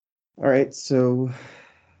All right, so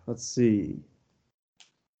let's see.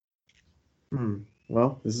 Hmm.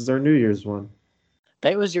 Well, this is our New Year's one.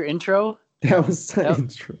 That was your intro. That was the That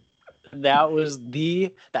intro. that was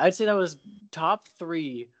the. I'd say that was top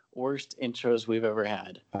three worst intros we've ever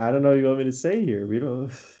had. I don't know what you want me to say here. We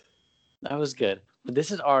don't. That was good. But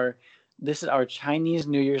this is our Chinese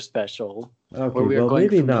New Year special, where Okay, we are well, going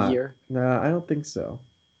maybe from the not. year. Nah, I don't think so.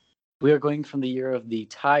 We are going from the year of the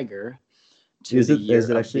tiger to Is the it? year Is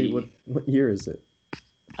it of actually? the. What year is it?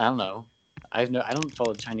 I don't know. I don't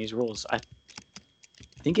follow the Chinese rules. I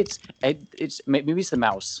think it's maybe it's the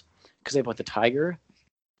mouse because they have what the tiger,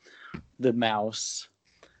 the mouse,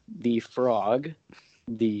 the frog,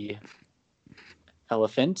 the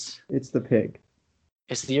elephant. It's the pig.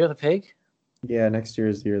 It's the year of the pig. Yeah, next year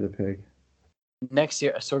is the year of the pig. Next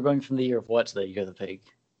year, so we're going from the year of what to the year of the pig?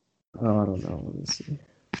 Oh, I don't know. Let me see.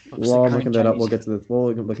 What's the While I'm current looking that up, we'll Chinese? get to the.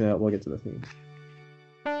 We'll look at that. We'll get to the theme.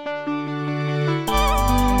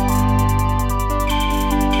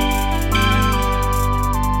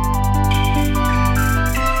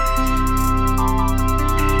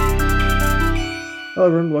 Hello,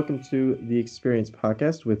 everyone. Welcome to the Experience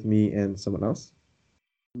Podcast with me and someone else.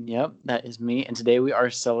 Yep, that is me. And today we are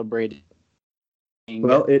celebrating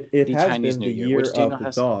Well, it the has Chinese been New the Year, year which of Daniel the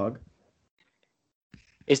has. dog.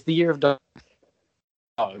 It's the year of dog.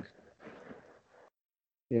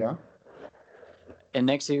 Yeah. And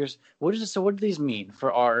next year's what is it? So what do these mean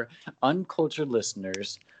for our uncultured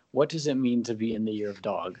listeners? What does it mean to be in the year of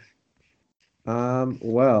dog?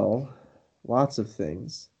 Well, lots of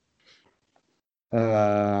things.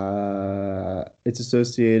 It's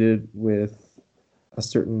associated with a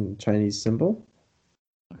certain Chinese symbol,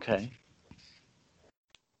 Okay.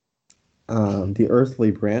 the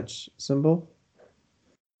earthly branch symbol,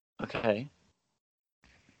 Okay.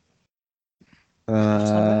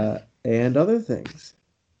 That's not bad. and other things.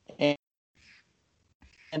 And,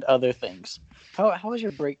 and other things. How was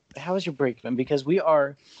your break? How was your break, man? Because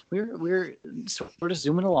we're sort of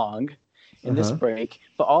zooming along in this Uh-huh. break,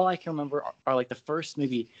 but all I can remember are like the first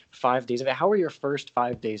maybe 5 days of it. How were your first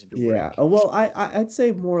 5 days of your Yeah. break? Oh, well, I'd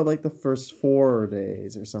say more like the first 4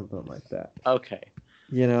 days or something like that. Okay.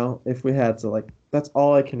 If we had to, like, that's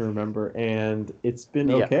all I can remember, and it's been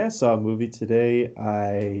Yeah. okay. I saw a movie today.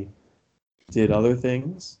 I did other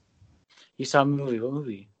things. You saw a movie. What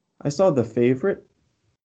movie? I saw The Favorite.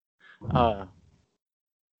 Uh,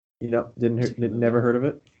 Didn't never heard of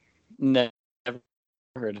it. never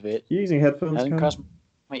heard of it. You using headphones, Hasn't Connor? crossed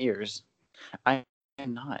my ears. I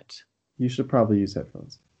am not. You should probably use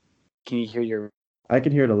headphones. Can you hear I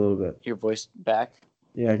can hear it a little bit. your voice back?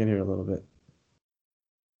 Yeah, I can hear it a little bit.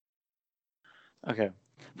 Okay.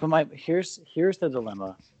 But here's the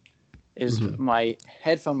dilemma. Is Mhm. my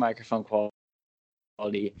headphone microphone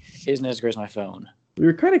quality isn't as good as my phone. We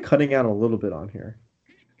were kind of cutting out a little bit on here.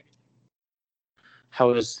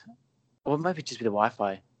 How is well, it might just be the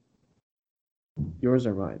Wi-Fi. Yours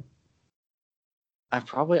or mine? I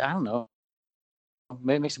don't know.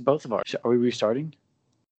 Maybe it makes it both of ours. Are we restarting?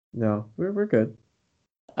 No, we're good.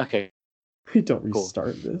 Okay, We don't cool.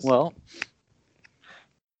 restart this. Well,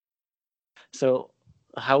 so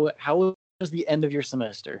how was the end of your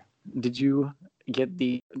semester? Did you get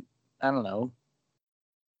the I don't know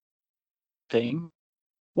thing?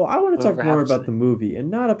 Well, I want to talk Whatever more happens about today? the movie, and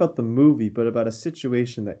not about the movie, but about a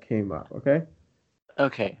situation that came up, okay?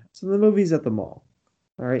 Okay. So the movie's at the mall,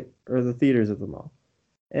 all right? Or the theater's at the mall.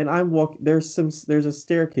 And I'm walking there's a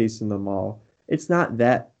staircase in the mall. It's not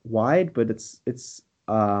that wide, but it's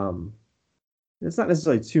not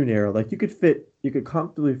necessarily too narrow. Like you could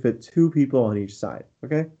comfortably fit two people on each side,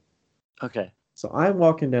 okay? Okay. So I'm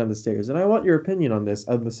walking down the stairs, and I want your opinion on this,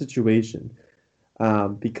 on the situation,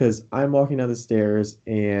 because I'm walking down the stairs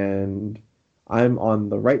and I'm on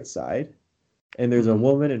the right side, and there's a Mm-hmm.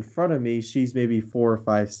 woman in front of me. She's maybe 4 or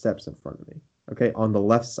 5 steps in front of me, okay, on the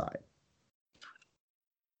left side.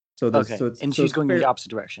 So there's Okay. And so she's it's going in the fair. opposite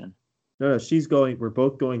direction. No, she's going. We're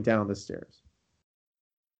both going down the stairs.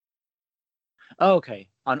 Oh, okay.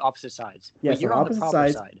 On opposite sides. But Yes, on you're on the opposite proper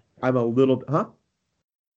sides. side. I'm a little, huh?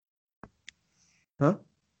 Huh?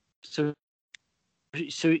 So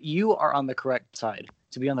you are on the correct side.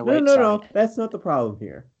 To be on the No, right no, no. side. That's not the problem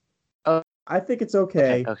here. Oh, I think it's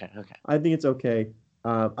okay. okay. Okay. Okay. I think it's okay.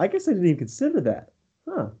 I guess I didn't even consider that.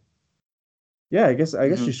 Huh. Yeah, I guess she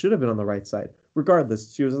Mm-hmm. should have been on the right side.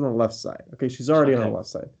 Regardless, she was on the left side. Okay, she's already on the Okay. left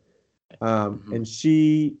side. Mm-hmm.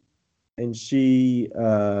 And she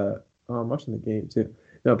oh, I'm watching the game too.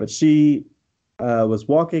 No, but she was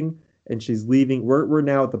walking and she's leaving. We're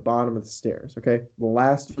now at the bottom of the stairs, okay? The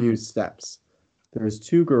last few Mm-hmm. steps. There's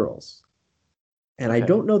two girls. And I Okay.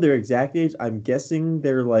 don't know their exact age. I'm guessing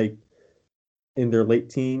they're like in their late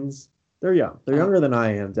teens. They're young. They're Oh, younger than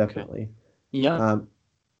I am, okay. definitely. Younger Um,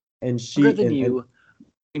 and than and you,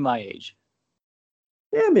 my age.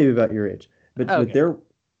 yeah, maybe about your age, but Okay. they're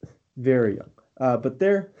very young. But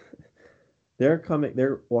they're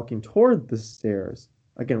walking toward the stairs.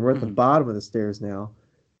 Again, we're at the Hmm. bottom of the stairs now,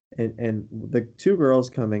 and the two girls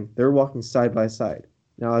coming, they're walking side by side.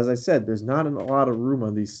 Now, as I said, there's not a lot of room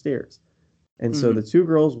on these stairs. And so the Hmm. two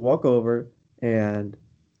girls walk over, and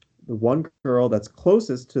the one girl that's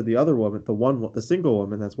closest to the other woman, the single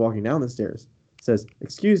woman that's walking down the stairs, says,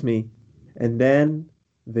 "Excuse me," and then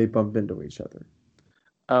they bump into each other.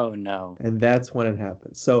 Oh no. And that's when it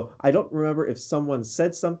happens. So I don't remember if someone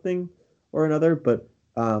said something or another, but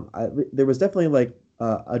there was definitely like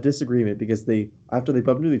a disagreement because after they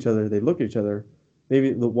bumped into each other, they look at each other.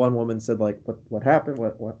 Maybe the one woman said like, "What happened?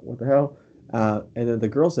 What the hell?" And then the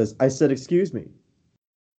girl says, "I said excuse me,"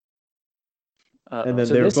 and Uh-oh. then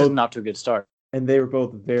So they were this is both not to a good start.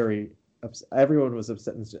 very upset. Everyone was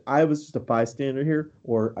upset. I was just a bystander here,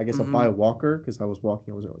 or I guess a by Hmm. walker because I was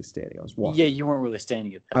walking. I wasn't really standing. I was Yeah, walking. you weren't really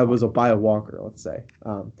standing at I that was point. a by a walker, let's say.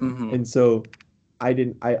 Hmm. And so I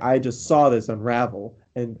didn't. I just saw this unravel,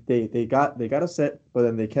 and they got upset, but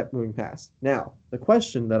then they kept moving past. Now the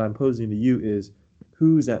question that I'm posing to you is,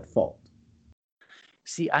 who's at fault?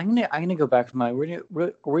 See, I'm gonna go back to my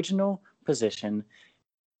original position.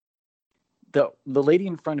 The lady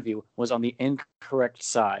in front of you was on the incorrect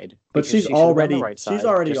side But because she should have been on the right she's side.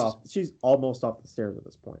 already Just off. She's almost off the stairs at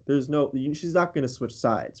this point. There's no. She's not going to switch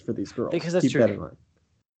sides for these girls. because that's Keep true. that in mind.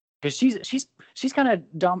 Because she's kind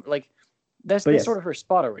of dumb. Like But that's yes, sort of her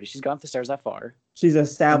spot already. She's gone up the stairs that far, she's and the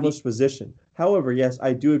established position. However, yes,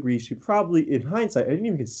 I do agree. She probably, in hindsight, I didn't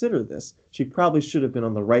even consider this. She probably should have been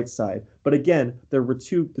on the right side. But again,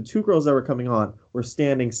 the two girls that were coming on were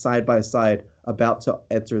standing side by side, about to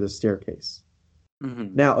enter the staircase. hmm.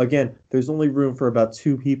 Now, again, there's only room for about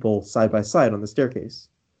two people side by side on the staircase.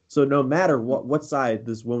 So no matter what side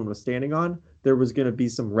this woman was standing on, there was going to be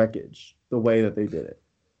some wreckage the way that they did it.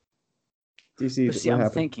 Do you see But see, what I'm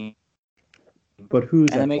happened? thinking, But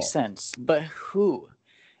who's and that at makes fault? sense. But who?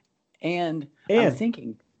 And I'm And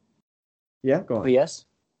thinking, yeah, go oh on. yes,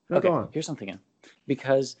 No, go okay. on. Here's something,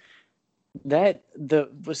 because that the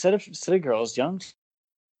set of girls, young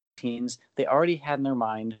teens, they already had in their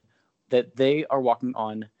mind that they are walking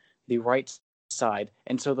on the right side.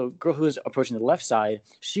 And so the girl who was approaching the left side,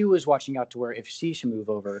 she was watching out to where if she should move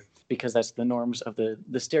over because that's the norms of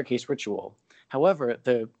the staircase ritual. However,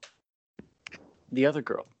 the other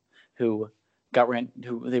girl who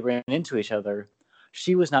who they ran into each other,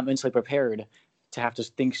 she was not mentally prepared to have to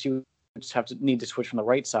think she would have to need to switch from the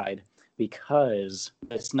right side because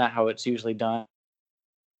that's not how it's usually done.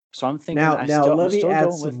 So I'm thinking Now I'm let me still add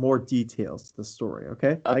going some with more details to the story,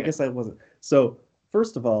 okay? I okay. guess I wasn't. So,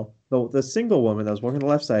 first of all, the single woman that was walking on the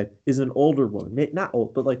left side is an older woman. Not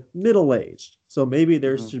old, but like middle-aged. So maybe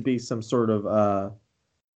there Hmm. should be some sort of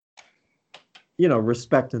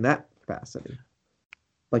respect in that capacity.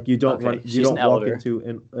 Like Okay, you she's an don't walk elder. into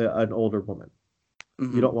an older woman. You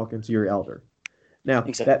Hmm. don't walk into your elder. Now,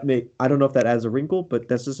 Exactly. I don't know if that adds a wrinkle, but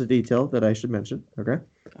that's just a detail that I should mention, okay?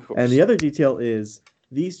 Of And the course. other detail is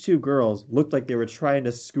these two girls looked like they were trying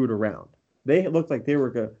to scoot around. They looked like they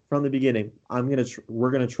were from the beginning.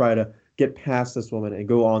 We're gonna try to get past this woman and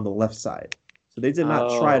go on the left side. So they did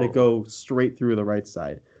not try to Oh, go straight through the right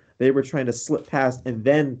side. They were trying to slip past, and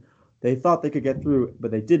then they thought they could get through,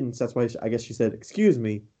 but they didn't. So that's why I guess she said, "Excuse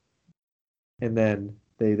me," and then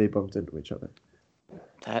they bumped into each other.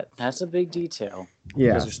 that's a big detail because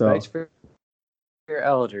Yeah. respect So for your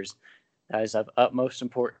elders that is of utmost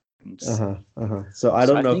importance. So I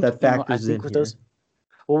So don't I know if think that factors in with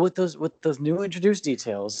here. those with those new introduced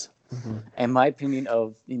details Mhm. and my opinion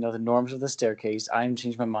of the norms of the staircase, I'm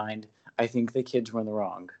changed my mind. I think the kids were in the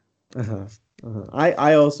wrong. Uh-huh.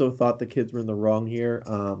 I also thought the kids were in the wrong here.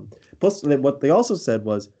 Plus, what they also said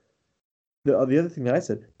was the other thing that I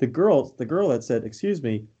said. The girl that said "excuse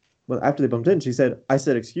me," well, after they bumped in, she said, "I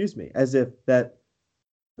said excuse me," as if that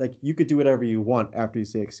like you could do whatever you want after you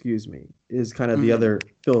say "excuse me" is kind of the Mm-hmm. other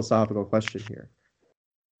philosophical question here.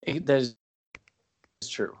 That is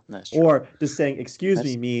true. That's true. Or does saying "excuse me"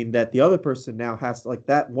 That's mean that the other person now has to, like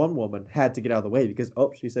that one woman had to get out of the way because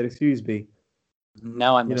she said "excuse me."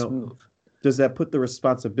 now I You must know, move. does that put the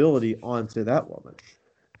responsibility onto that woman?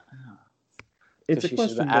 It's Because a she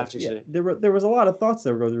should have question that after she. there was a lot of thoughts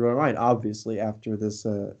that were going through my mind obviously after this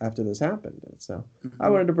happened, and so I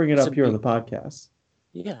Mm-hmm. wanted to bring it It's a up here on the big. podcast.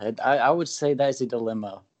 Yeah, I would say that is a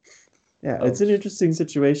dilemma Yeah, it's of an interesting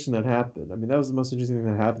situation that happened. I mean, that was the most interesting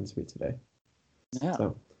thing that happened to me today. yeah.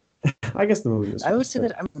 So I guess the movie was I fun, would say but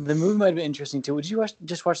that the movie might have been interesting too. Would you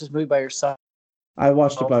just watch this movie by yourself, I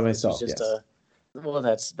watched it by This was myself. just Yes. a well.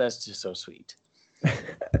 That's just so sweet.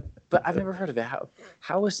 But I've never heard of it.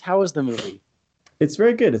 How is the movie? It's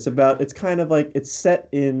very good. It's kind of like it's set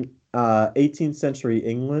in 18th century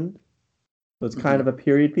England. So it's kind Hmm. of a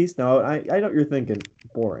period piece. Now, I know what you're thinking,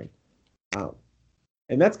 boring. Um,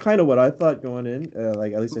 and that's kind of what I thought going in.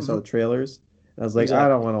 Like, at least I saw Hmm. the trailers. And I was like, I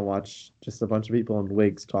don't Exactly. want to watch just a bunch of people in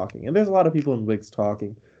wigs talking. And there's a lot of people in wigs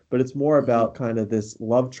talking, but it's more Hmm. about kind of this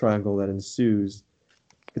love triangle that ensues.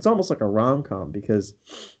 It's almost like a rom-com because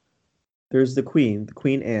there's the Queen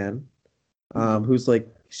Anne, Hmm. who's like,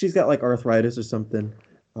 she's got like arthritis or something.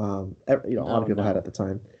 A lot of Oh people had no. at the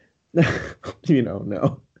time.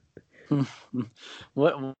 No.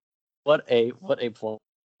 what what a plot.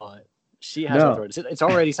 She has No. arthritis. It's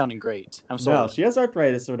already sounding great. I'm No, sold. she has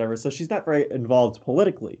arthritis or whatever, so she's not very involved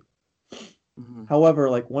politically. Hmm. However,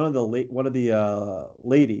 like one of the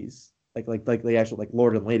ladies, like the actual like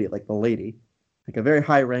Lord and Lady, like the lady, like a very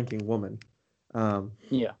high-ranking woman, um,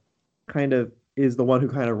 Yeah. kind of is the one who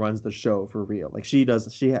kind of runs the show for real. Like she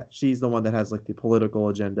does, she's the one that has like the political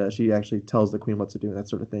agenda. She actually tells the queen what to do and that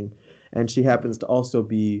sort of thing. And she Hmm. happens to also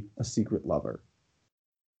be a secret lover.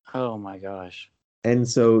 Oh my gosh. And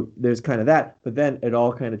so there's kind of that, but then it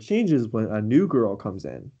all kind of changes when a new girl comes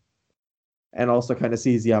in and also kind of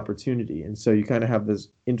sees the opportunity. And so you kind of have this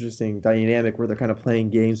interesting dynamic where they're kind of playing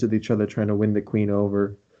games with each other, trying to win the queen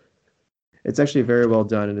over. It's actually very well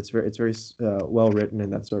done, and it's very well written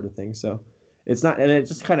and that sort of thing. So it's not, and it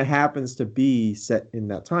just kind of happens to be set in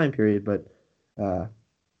that time period, but uh,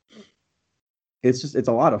 it's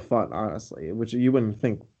a lot of fun, honestly, which you wouldn't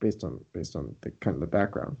think based on the kind of the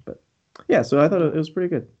background. But yeah, so I thought it No, was pretty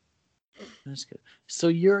good. that's good. So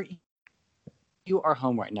you are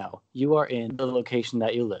home right now. You are in the location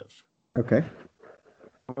that you live, Okay,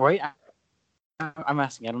 right? I'm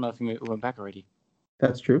asking. I don't know if you went back already.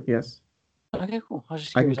 that's true. Yes, Okay, cool. I was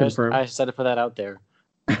just I can curious. I confirm. just had to put that out there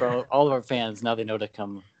for all of our fans. Now they know to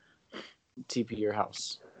come TP your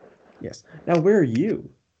house. Yes. Now, where are you?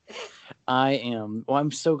 I am. Well,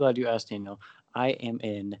 I'm so glad you asked, Daniel. I am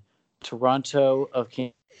in Toronto of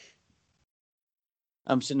Canada.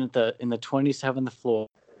 I'm sitting at the 27th floor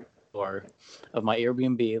of my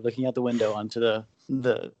Airbnb, looking out the window onto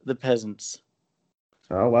the peasants.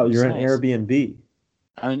 Oh, wow, It's you're on nice. Airbnb.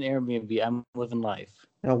 I'm in Airbnb. I'm living life.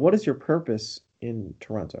 Now, what is your purpose in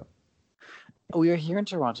Toronto? We are here in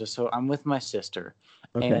Toronto, so I'm with my sister,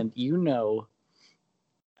 Okay. and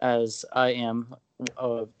as I am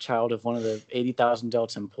a child of one of the 80,000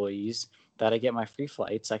 Delta employees, that I get my free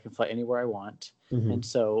flights. I can fly anywhere I want, Hmm. and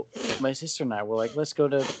so my sister and I were like, let's go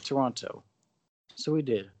to Toronto. So we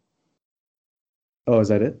did. Oh, is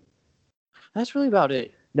that it? That's really about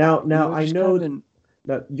it. Now We've I just kind of know been.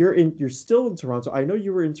 that you're still in Toronto. I know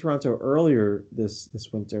you were in Toronto earlier this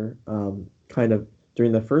winter, kind of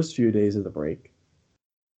during the first few days of the break.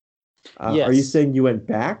 Are you Yes. saying you went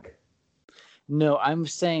back No, I'm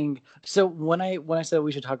saying so when I said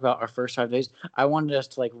we should talk about our first 5 days, I wanted us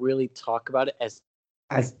to like really talk about it as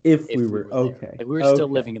as if we if we were were there. okay? Like we were still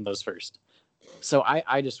Okay. living in those first. So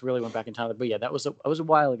I just really went back in time. But yeah, that was a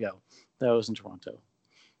while ago that I was in Toronto.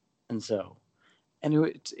 And so and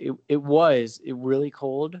it really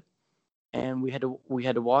cold and we had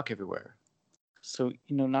to walk everywhere. So,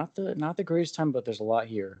 not the greatest time, but there's a lot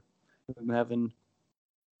here. I'm having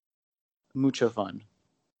mucho fun.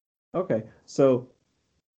 Okay. So,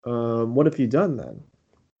 what have you done then?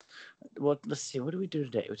 Well, let's see. What do we do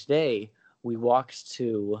today? Today we walked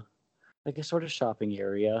to like a sort of shopping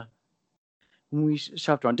area. We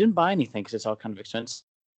shopped around. Didn't buy anything because it's all kind of expensive,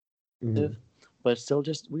 Hmm. but still,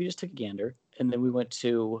 just we just took a gander, and then we went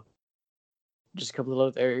to just a couple of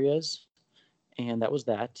other areas, and that was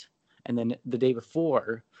that. And then the day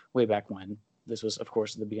before, way back when, this was of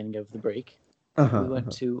course at the beginning of the break, we Uh-huh, went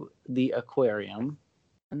uh-huh. to the aquarium,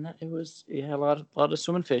 and it had a lot of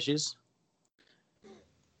swimming fishes,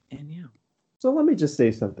 and yeah. So let me just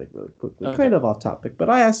say something really quickly, kind Okay, of off topic, but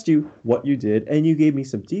I asked you what you did, and you gave me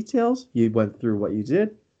some details. You went through what you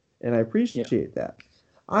did, and I yeah, appreciate that.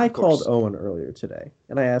 I of called course. Owen earlier today,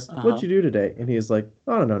 and I asked, Uh "What'd huh. you do today?" And he was like,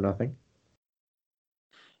 "I don't know, nothing."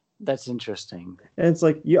 That's interesting And it's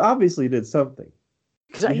like, you obviously did something.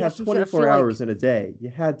 because You I have feel I 24 feel like hours in a day. You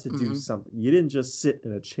had to do mm-hmm, something. You didn't just sit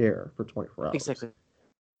in a chair for 24 hours. exactly.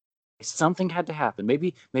 Something had to happen.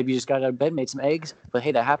 Maybe you just got out of bed, made some eggs, but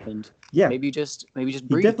hey, that happened. Yeah, Maybe you just he definitely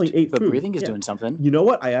breathed, ate but food. breathing is Yeah. doing something. You know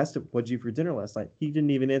what? I asked him, "What'd you eat for dinner last night?" He didn't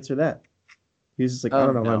even answer that. He was just like, "I Oh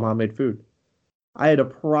don't know. My no, mom made food." I had to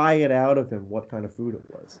pry it out of him what kind of food it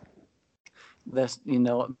was. that's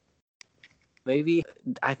maybe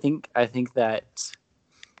I think that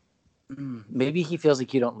maybe he feels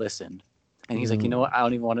like you don't listen, And he's like, you know what? I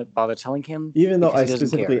don't even want to bother telling him Even though because I he doesn't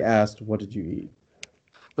specifically care. asked, "What did you eat?"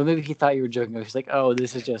 But maybe he thought you were joking. He's like, oh,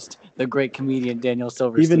 this is just the great comedian Daniel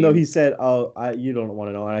Even though Silverstein. he said, "Oh, you don't want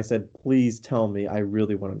to know," and I said, "Please tell me. I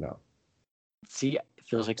really want to know." See, it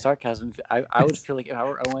feels like sarcasm. I would feel like if I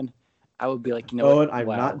were Owen, I would be like, you know what? Owen, I'm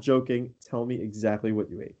not Wow. joking. Tell me exactly what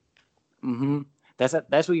you ate. Mm-hmm. That's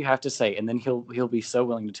what you have to say, and then he'll be so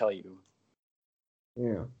willing to tell you.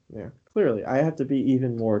 Yeah, yeah. Clearly, I have to be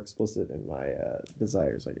even more explicit in my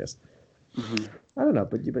desires, I guess. Mm-hmm. I don't know,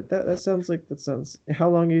 but that sounds like that sounds. How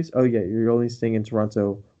long are you? Oh yeah, you're only staying in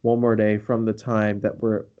Toronto one more day from the time that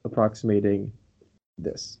we're approximating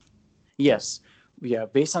this. Yes, yeah.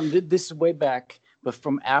 Based on this is way back, but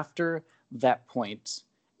from after that point,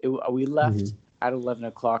 we left Mm-hmm. at 11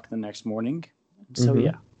 o'clock the next morning. So Mm-hmm.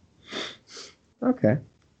 yeah. Okay.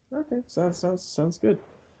 Okay. Sounds good.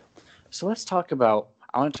 So let's talk about.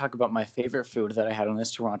 I want to talk about my favorite food that I had on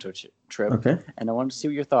this Toronto trip, Okay. and I want to see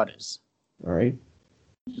what your thought is All right.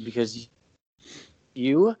 because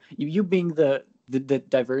you being the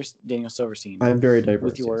diverse Daniel Silverstein I'm very with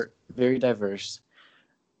diverse. Yes. your very diverse.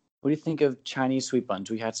 What do you think of Chinese sweet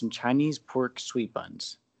buns? We had some Chinese pork sweet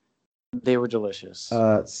buns. They were delicious.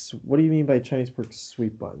 What do you mean by Chinese pork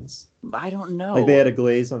sweet buns? I don't Like they know. had a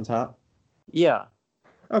glaze on top? Yeah,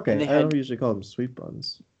 and Okay, they I don't had usually call them sweet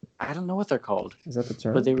buns. I don't know what they're called, Is that the but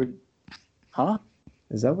term? they were huh?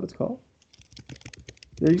 Is that what it's called?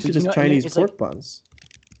 They're usually But you just know, and Chinese it's like pork buns.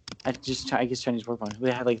 I guess Chinese pork buns.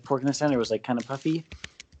 They had like pork in the center. It was like kind of puffy,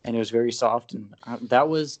 and it was very soft. And that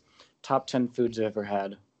was top 10 foods I've ever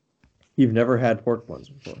had. You've never had pork buns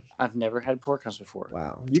before. I've never had pork buns before.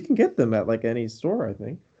 Wow. You can get them at like any store, I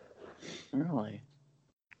think. Really?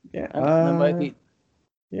 Yeah. That might be.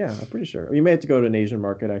 Yeah, I'm pretty sure. You may have to go to an Asian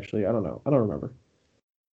market actually. I don't know. I don't remember.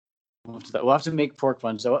 We'll have to make pork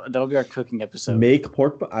buns. That'll be our cooking episode. Make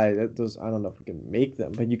pork I don't know if we can make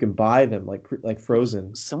them, but you can buy them like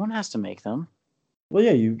frozen. Someone has to make them. Well,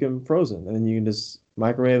 yeah, you get them frozen and then you can just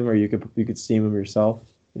microwave them or you could steam them yourself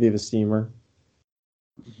if you have a steamer.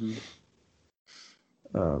 Mm-hmm.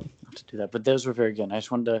 Um, Have to do that. But those were very good. I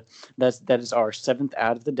just wanted to. That is our seventh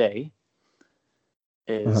ad of the day.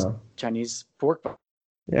 Is uh-huh. Chinese pork buns.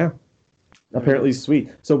 Yeah. Apparently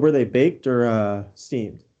sweet. So were they baked or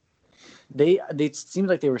steamed? They seemed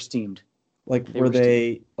like they were steamed. Like They were were steamed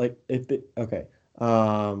they like if they okay.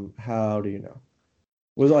 How do you know?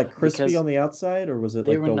 Was it like crispy because on the outside or was it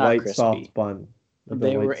they like were the not white soft crispy. bun? Like the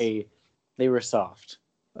They were white a they were soft.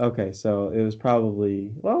 Okay, so it was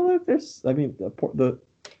probably well if there's I mean the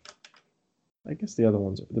I guess the other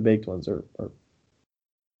ones the baked ones are It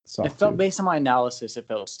soft felt too. based on my analysis, it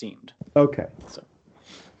felt steamed. Okay. So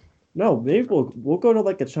No, maybe we'll go to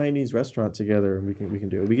like a Chinese restaurant together and we can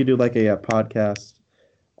do it. We could do like a podcast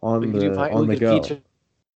we could do on we the could go. feature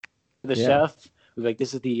the Yeah. chef. We'd be like,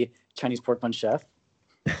 this is the Chinese pork bun chef.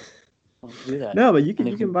 We'll do that. No, but And then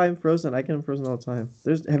you we can can buy them frozen. I get them frozen all the time.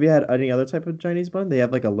 There's have you had any other type of Chinese bun? They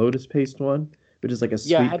have like a lotus paste one, which is like a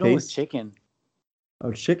yeah, I sweet had one with paste. chicken.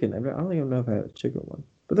 Oh, chicken. I don't even know if I had a chicken one.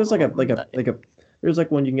 But there's Oh, like a there's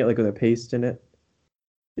like one you can get like with a paste in it.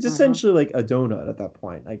 It's mm-hmm. essentially like a donut at that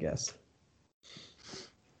point, I guess.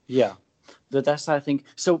 Yeah. That's I think.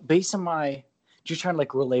 So based on my just trying to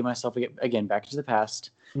like relay myself again back to the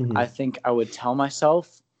past, I Hmm. think I would tell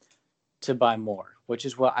myself to buy more, which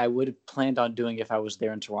is what I would have planned on doing if I was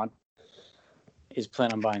there in Toronto. Is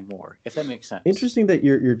plan on buying more, if that makes sense. Interesting that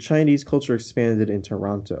your Chinese culture expanded in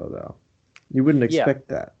Toronto, though. You wouldn't Yeah, expect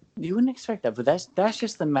that. you wouldn't expect that, but that's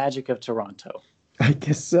just the magic of Toronto. I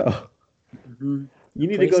guess so. Mm-hmm. You A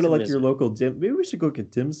need to place go to to like your visit. local dim. Maybe we should go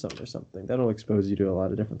get dim sum or something. That'll expose you to a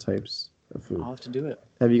lot of different types of food. I'll have to do it.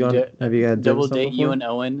 Have you gone? Have you had dim Double sum date you before? and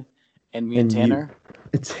Owen, and me and And you, Tanner.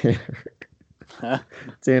 Tanner,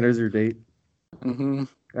 Tanner's your date. Mm-hmm.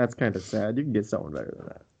 That's kind of sad. You can get someone better than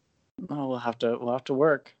that. Oh, we'll have to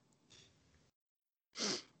work.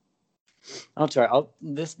 I'll try.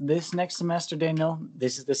 This next semester, Daniel.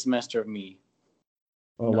 This is the semester of me.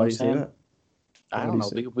 Oh, You know why what I'm do you say saying? that? I Why do don't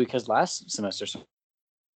you know say? because last semester certainly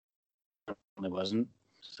wasn't.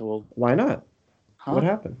 So Why not? What huh?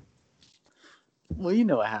 happened? Well, you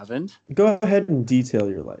know what happened. Go ahead and detail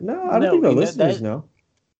your life. No, I don't think No, the you know listeners know.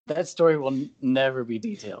 that story will never be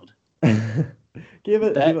detailed. Give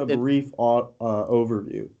That a it, brief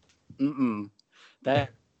overview. mm-mm. That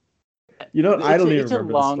You know what? I don't even it's a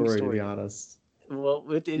remember the long story to be story. honest. Well,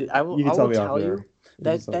 You can I tell will me off tell air. you You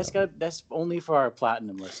can tell me off that's only for our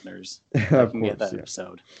platinum listeners air. that Of can get course, that yeah.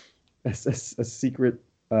 episode. A secret.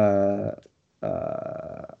 I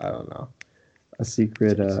don't know. A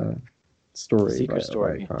secret story by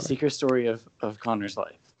Connor. Secret story of Connor's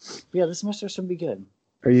life. Yeah, this semester should be good.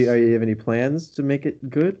 Are you have any plans to make it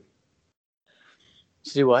good?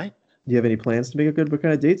 To do what? Do you have any plans to make it good? What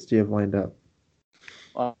kind of dates do you have lined up?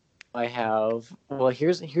 Well, I have. Well,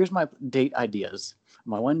 here's my date ideas.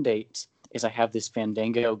 My one date is I have this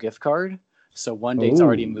Fandango gift card. So one date's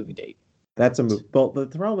already a Oh, movie date. that's a move. But the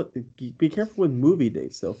problem, be careful with movie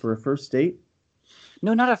dates though. For a first date,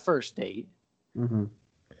 No, not a first date. mm-hmm.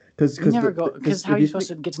 Because You never go because because how if are you you supposed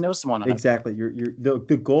think to get to know someone on a exactly,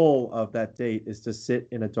 the goal of that date is to sit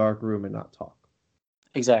in a dark room and not talk.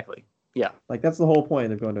 exactly? Yeah. Like that's the whole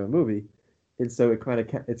point of going to a movie. And so it's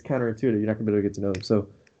counterintuitive. You're not gonna be able to get to know them. So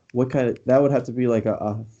what kind of that would have to be like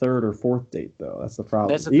a third or fourth date though. That's the problem.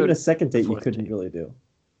 That's the Even third a second or date you fourth couldn't date. really do.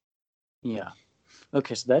 Yeah.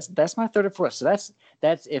 Okay, so that's my third or fourth. So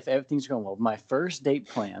that's if everything's going well. My first date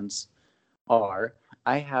plans are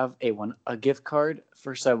I have a gift card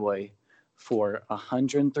for Subway for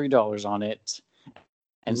 $103 on it.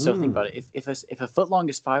 And so think about Mm. it. If a foot long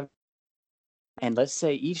is and let's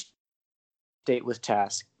say each date with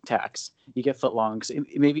tax, you get foot longs.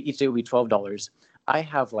 Maybe each date will be $12. I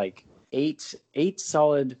have like eight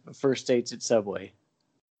solid first dates at Subway.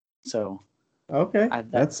 So Okay, I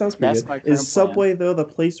that that sounds pretty that's good. my Is current plan. Subway though the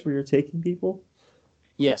place where you're taking people?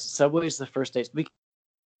 Yes, Subway is the first date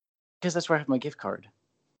because that's where I have my gift card.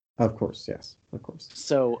 Of course, yes, of course.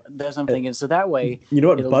 So that's what I'm Uh, thinking. So that way You know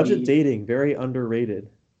what? it'll Budget be dating, very underrated.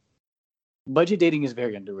 budget dating is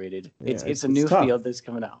very underrated. Yeah, It's a it's new tough. field that's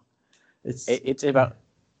coming out. It's It's about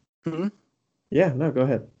hmm? yeah. No, go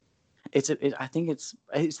ahead. I think it's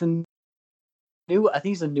the new. I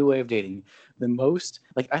think it's a new way of dating. The most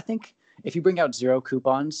like I think if you bring out zero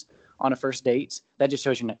coupons on a first date, that just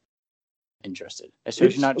shows you're not interested. It shows you're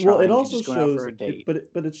It's not well, it trying. You're also just going out for shows a it, date.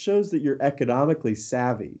 but it shows that you're economically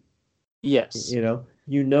savvy. Yes,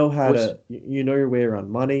 You know how which to you know your way around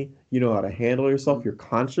money. You know how to handle yourself. mm, You're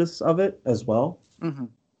conscious of it as well. mm-hmm,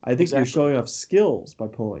 I think you're exactly. showing off skills by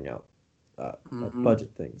pulling out Mm-hmm,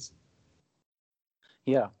 budget things.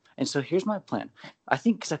 yeah. And so here's my plan. I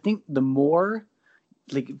think the more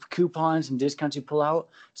like coupons and discounts you pull out,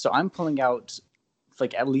 so I'm pulling out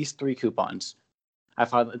like at least three coupons. I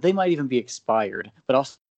find they might even be expired, but I'll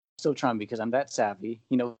still try them because I'm that savvy.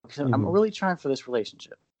 Because I'm Hmm. really trying for this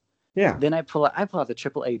relationship. Yeah. Then I pull out the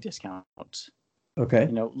AAA discount. Okay.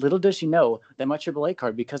 Little does she know that my AAA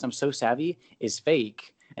card, because I'm so savvy, is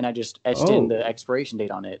fake, and I just etched in the Oh. expiration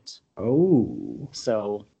date on it. Oh.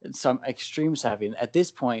 So I'm extreme savvy. And at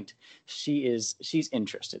this point, she's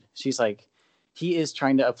interested. She's like, he is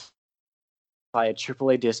trying to apply a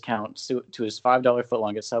AAA discount to his $5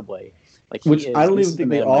 footlong at Subway. Like Which I don't this even is the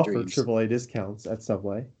think they man of my offer dreams. AAA discounts at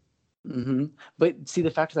Subway. Hmm. But see, the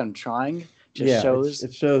fact that I'm trying just Yeah, shows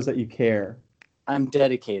it shows that you care. I'm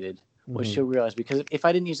dedicated. What Hmm. she'll realize, because if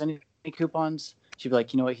I didn't use any coupons, she'd be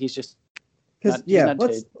like, you know what, Because he's yeah, not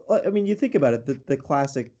dedicated. I mean, you think about it, the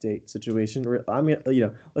classic date situation. I mean,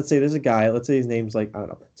 let's say there's a guy. Let's say his name's like I don't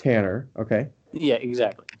know, Tanner. Okay. Yeah,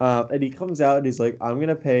 exactly. And he comes out and he's like, I'm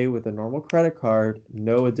gonna pay with a normal credit card,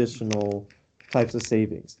 no additional types of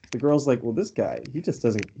savings. The girl's like, well, this guy, he just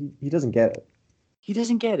doesn't, he doesn't get it. He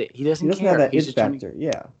doesn't get it. He He doesn't doesn't have care. that it factor.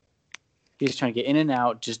 Yeah. He's trying to get in and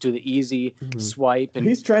out, just do the easy Hmm. swipe and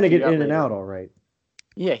He's trying to get figure out in and out later. all right.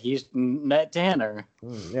 Yeah, he's met Tanner.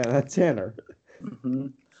 Yeah, that's Tanner. Hmm.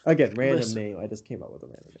 Again, random Listen, name. I just came up with a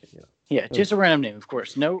random name. yeah, just a random name, of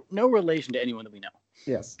course. No relation to anyone that we know.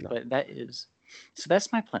 Yes, no. But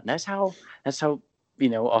that's my plan. That's how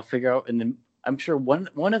I'll figure out, and then I'm sure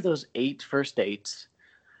one of those 8 first dates,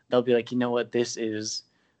 they'll be like, you know what, this is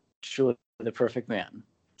truly the perfect man.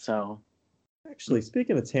 So Actually,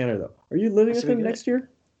 speaking of Tanner, though, are you living that's with to be him good. next year?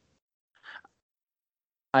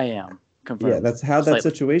 I am Yeah, confirmed that's how that slightly.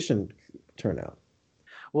 situation turn out.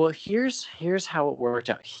 Well, here's how it worked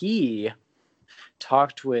out. He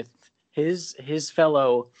talked with his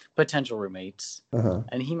fellow potential roommates, Uh-huh.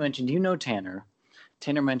 and he mentioned, Tanner.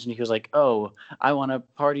 Tanner mentioned, he was like, oh, I want to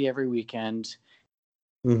party every weekend,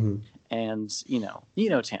 Hmm. and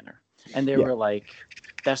Tanner, and they Yeah. were like,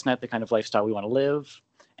 that's not the kind of lifestyle we want to live,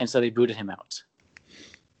 and so they booted him out.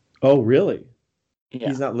 Oh, really? Yeah,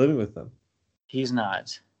 He's not living with them. he's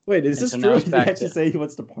not, Wait, is and this so now true? it's Did he back actually to say he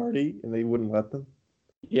wants to party and they wouldn't let them?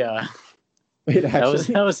 yeah. Wait, That was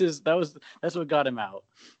actually? that was his that was that's what got him out.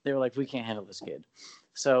 They were like, we can't handle this kid.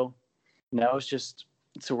 So now it's just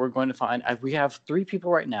so we're going to find. We have 3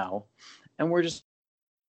 people right now, and we're just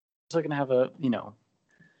looking to have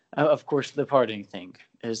of course, the partying thing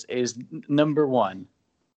is number one,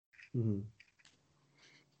 Hmm.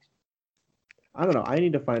 I don't know. I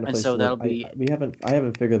need to find a and place so to live. that'll be I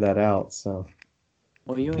haven't figured that out. So,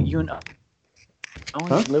 well, you and Owen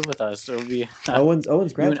huh? can live with us. Or we Owen's you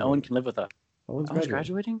and Owen graduating. can live with us. Owen's Owen's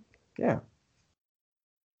graduating. graduating? Yeah.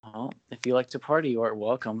 Well, if you like to party, you are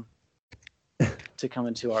welcome to come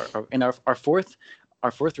into our fourth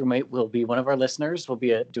roommate will be one of our listeners. We'll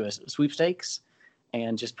be do a sweepstakes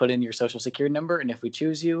and just put in your social security number, and if we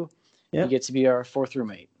choose you, you Yeah. get to be our fourth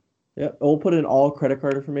roommate. Yeah. We'll put in all credit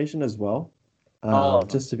card information as well, All of them.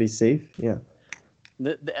 just to be safe. Yeah.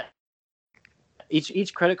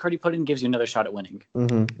 Each credit card you put in gives you another shot at winning.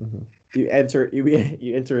 Mm-hmm, mm-hmm. You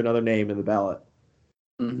enter another name in the ballot.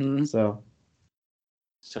 Mm-hmm. So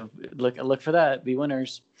look for that. Be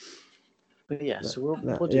winners. But yeah, so we'll do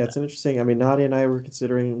yeah, that. it's interesting. I mean, Nadia and I were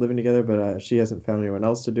considering living together, but she hasn't found anyone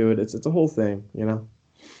else to do it. It's a whole thing, you know.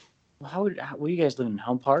 Well, will you guys live in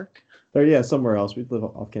Home Park? Or yeah, somewhere else. We'd live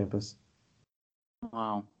off campus.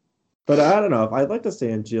 Wow. But I don't know. I'd like to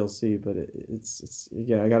stay in GLC, but it's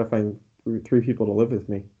yeah. I gotta find three people to live with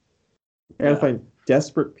me. I gotta find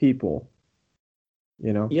desperate people.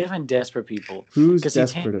 You know, You gotta find desperate people. who's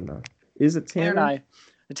desperate enough? Is it Tanner?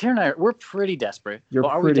 Tanner and I, we're pretty desperate. You're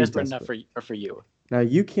well, are we pretty desperate enough desperate. for you? Now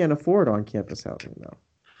you can't afford on-campus housing though.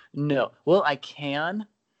 No. Well, I can,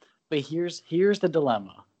 but here's the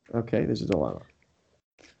dilemma. Okay, there's a dilemma.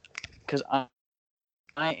 Because I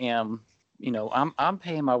am, I'm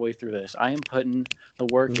paying my way through this. I am putting the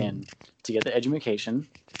work in to get the education.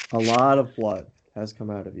 A lot of blood has come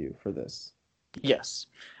out of you for this. Yes,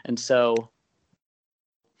 and so,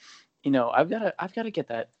 I've got to get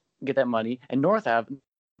that money. And North Ave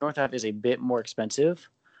is a bit more expensive,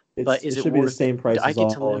 but is it it should be the worth same it? price I as get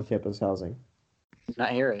to all live on-campus housing. not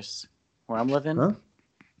Harris, where I'm living. Huh?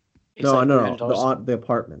 It's No, like no, $300. the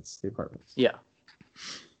apartments. The apartments. Yeah.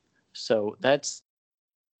 So that's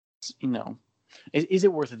is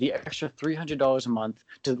it worth it? The extra $300 a month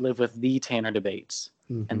to live with the Tanner debates,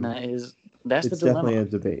 and that's the dilemma. Definitely a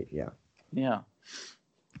debate. Yeah. Yeah.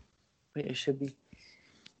 Wait, it should be.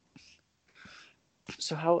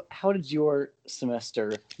 So how did your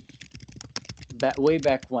semester way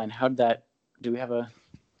back when? How did that? Do we have a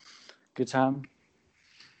good time?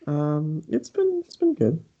 It's been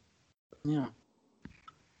good. Yeah.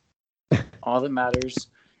 All that matters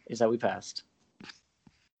is that we passed.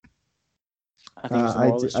 I think it's the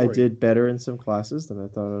moral of the story. I did better in some classes than I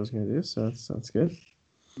thought I was going to do, so that's good.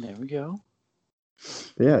 There we go.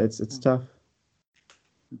 But yeah, it's tough.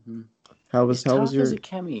 Mm-hmm. How was your? As a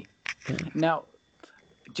chemi? Yeah. Now,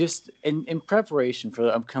 just in preparation for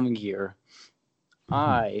the upcoming year,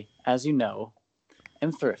 I, as you know,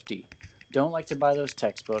 am thrifty. Don't like to buy those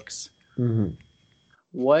textbooks. Mm-hmm.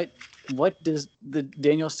 What does the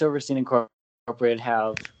Daniel Silverstein Incorporated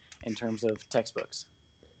have in terms of textbooks?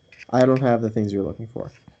 I don't have the things you're looking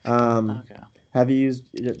for. Okay. Have you used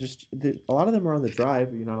a lot of them are on the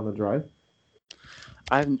drive? Are you not on the drive?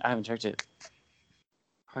 I haven't checked it.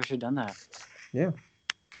 I should have done that. Yeah.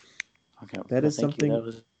 Okay. That is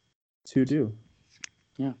something to do.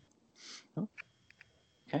 Yeah. Oh.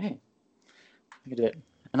 Okay. I can do it.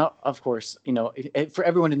 And of course, for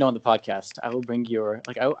everyone to know on the podcast, I will bring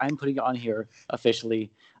I'm putting it on here officially.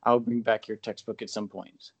 I will bring back your textbook at some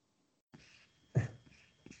point.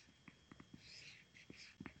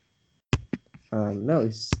 No,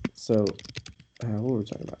 so what were we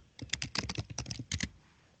talking about?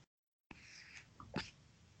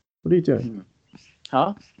 What are you doing?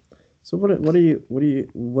 Huh? So what were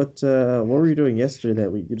you doing yesterday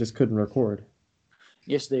that you just couldn't record?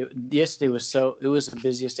 Yesterday was the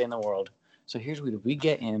busiest day in the world. So here's what we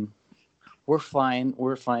get in. We're flying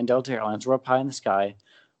Delta Airlines. We're up high in the sky.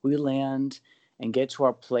 We land and get to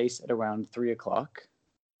our place at around 3:00.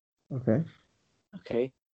 Okay.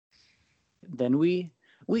 Then we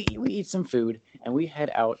eat some food and we head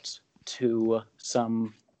out to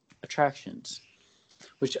some attractions,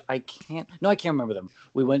 which I can't remember them.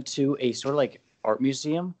 We went to a sort of like art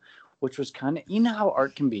museum, which was kind of, how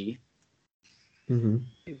art can be. Mm-hmm.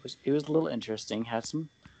 It was a little interesting. Had some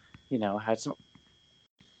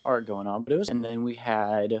art going on, but and then we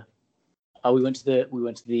had we went to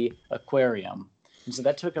the aquarium, and so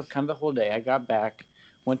that took up kind of the whole day. I got back,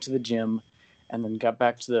 went to the gym, and then got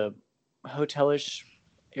back to the hotelish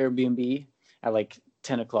Airbnb at like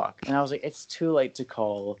 10:00, and I was like, it's too late to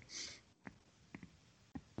call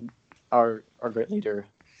our great leader,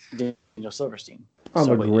 Daniel Silverstein. I'm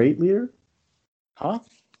a great leader? Huh?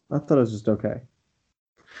 I thought it was just okay.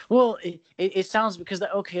 Well, it sounds, because the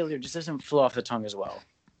okay leader just doesn't flow off the tongue as well.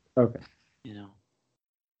 Okay.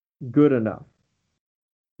 Good enough.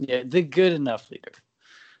 Yeah, the good enough leader.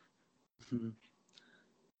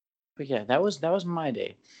 But yeah, that was my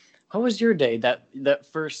day. How was your day? That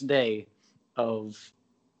first day of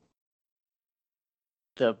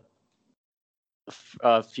the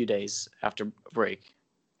few days after break.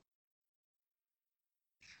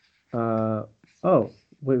 Uh oh,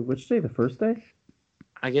 wait, which day? The first day?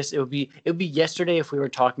 I guess it would be yesterday if we were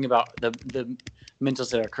talking about the mental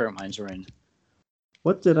state our current minds were in.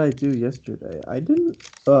 What did I do yesterday? I didn't.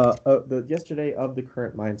 The yesterday of the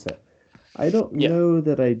current mindset. I don't Yeah. know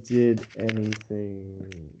that I did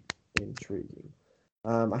anything intriguing.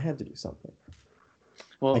 I had to do something. I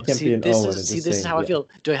Well, can't be an Owen and just this is saying, how I yeah, feel.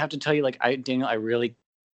 Do I have to tell you, like, Daniel, I really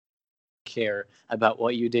care about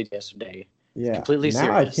what you did yesterday. yeah. Completely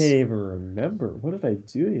Now I can't serious. even remember. What did I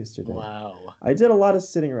do yesterday? Wow. I did a lot of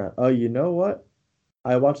sitting around. Oh, you know what?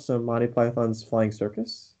 I watched some Monty Python's Flying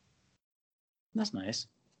Circus. That's nice.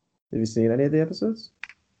 Have you seen any of the episodes?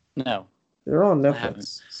 No, They're all on I haven't.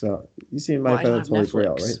 Netflix. So you seen Well, Monty I don't Python's have Holy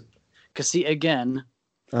Grail, right? Netflix. Because, see, again,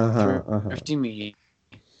 Uh-huh, uh-huh. thrifty me.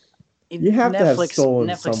 You have to have stolen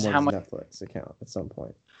Netflix is how someone's much. Netflix account at some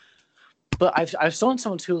point. But I've stolen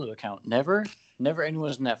someone's Hulu account. Never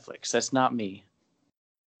anyone's Netflix. That's not me.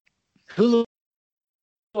 Hulu,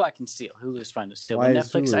 I can steal. Hulu's fine to steal. Why But is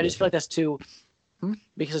Netflix, I Hulu just feel okay? like that's too.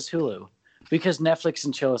 Because it's Hulu. Because Netflix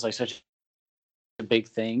and chill is like such a big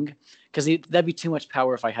thing. Because that'd be too much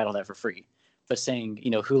power if I had all that for free. But saying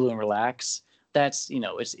Hulu and relax, that's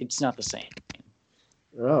it's not the same.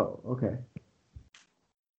 Oh, okay.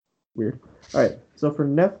 Weird. All right. So for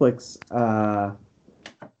Netflix,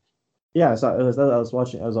 yeah, so I was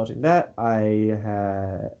watching that.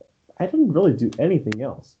 I didn't really do anything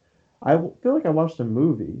else. Feel like I watched a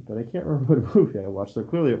movie, but I can't remember what movie I watched. So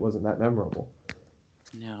clearly it wasn't that memorable.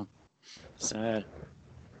 No, sad.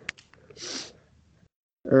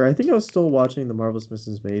 Or I think I was still watching The Marvelous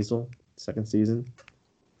Mrs. Maisel second season.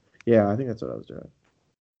 Yeah, I think that's what I was doing.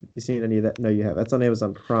 You seen any of that? No, you have. That's on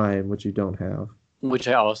Amazon Prime, which you don't have. Which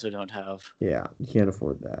I also don't have. Yeah, you can't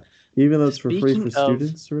afford that. Even though it's for free for Speaking of,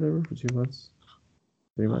 students or whatever for 2 months,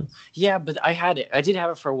 3 months, yeah, but I had it. I did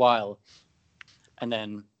have it for a while, and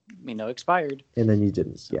then expired. and then you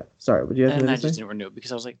didn't. So Yeah, sorry. What do you have and to I just say? didn't renew it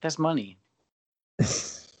because I was like, that's money.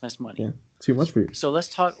 That's money. Yeah, too much for you. So let's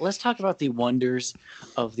talk about the wonders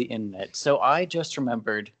of the internet. So I just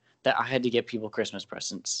remembered that I had to get people Christmas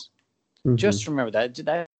presents. Hmm. Just remember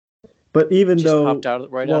that But even just popped though,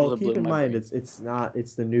 out right out of well, the blue keep in in my mind brain. it's not.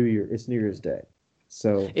 It's the New Year. It's New Year's Day,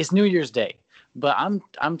 so It's New Year's Day, but you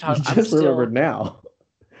I'm just remembered still now.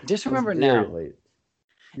 just It's remember very now. late.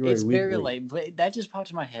 You are a It's week very late. late, but that just popped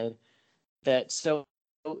in my head that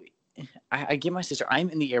I get my sister. I'm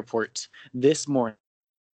in the airport this morning,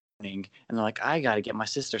 and they're like, I gotta get my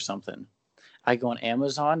sister something. I go on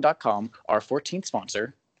Amazon.com, our 14th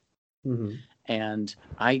sponsor, Hmm. and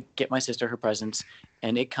I get my sister her presents,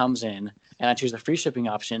 and it comes in, and I choose the free shipping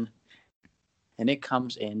option, and it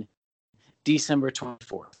comes in December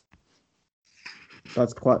 24th.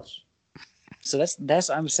 That's clutch. So that's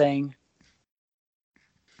I'm saying.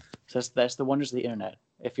 So that's the wonders of the internet.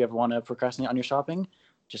 If you ever want to procrastinate on your shopping,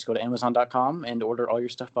 just go to Amazon.com and order all your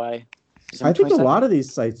stuff by I December think a lot 22nd. of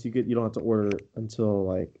these sites you don't have to order until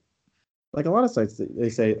like a lot of sites they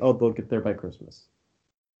say, oh, they'll get there by Christmas.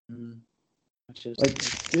 Which is Like,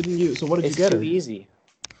 didn't you? So what did you it's get too her? easy.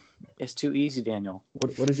 It's too easy, Daniel.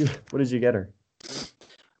 What did you get her?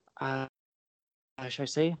 Uh, should I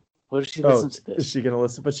say? What if she Oh, listens to is this? she gonna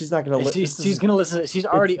listen? But she's not gonna. She's gonna listen. She's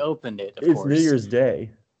It's already opened it, of it's New course. Year's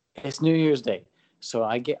Day. It's New Year's Day, so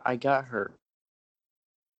I got her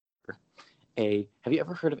a. Have you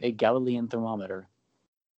ever heard of a Galilean thermometer?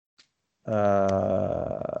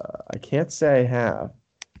 I can't say I have.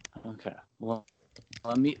 Okay. Well,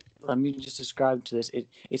 let me just describe to this.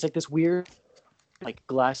 It's like this weird like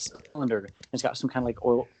glass cylinder. It's got some kind of like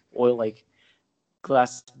oil like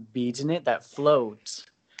glass beads in it that float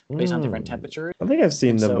based on different Mm. temperatures. I think I've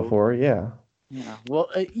seen And them so, before. Yeah. yeah, well,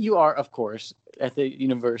 you are, of course, at the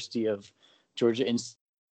University of Georgia Institute,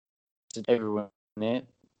 everyone in it,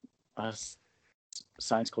 us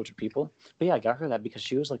science culture people. But yeah, I got her that because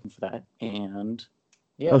she was looking for that. And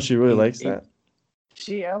Oh, yeah, she really likes it that.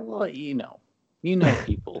 well,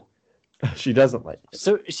 people. She doesn't like it.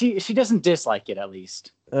 So she doesn't dislike it, at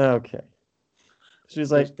least. Okay.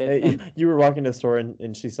 She's like, hey, And you were walking to the store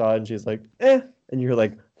and she saw it and she's like, eh, and you're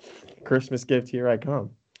like, Christmas gift, here I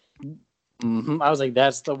come. I was like,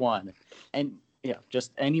 that's the one. And yeah,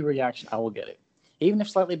 just any reaction, I will get it. Even if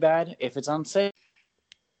slightly bad, if it's on sale,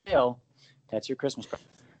 that's your Christmas present.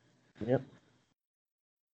 Yep.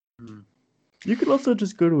 Mm. You could also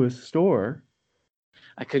just go to a store.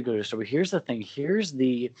 I could go to a store. But here's the thing. Here's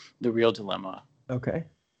the real dilemma. Okay.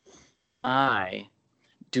 I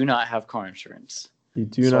do not have car insurance, You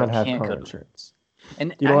do so I not have can't car go to. insurance.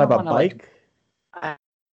 And You I don't have don't a want to like. bike?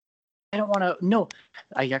 I don't want to. No,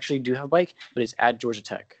 I actually do have a bike, but it's at Georgia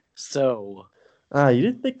Tech. So You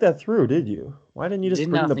didn't think that through, did you? Why didn't you just Did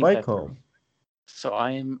bring not the think bike that through. home? So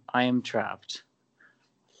I am trapped.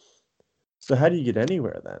 So how do you get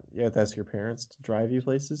anywhere then? You have to ask your parents to drive you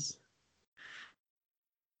places?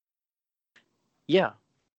 Yeah.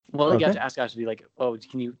 Well, you have Okay. to ask guys to be like, oh,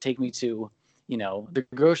 can you take me to, the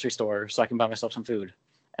grocery store so I can buy myself some food?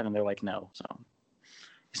 And then they're like, no. So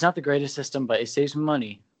it's not the greatest system, but it saves me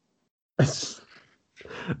money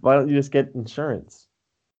Why don't you just get insurance?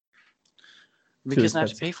 Too because I have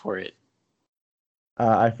to expensive. pay for it.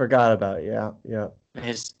 I forgot about it. Yeah, yeah.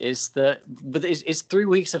 It's 3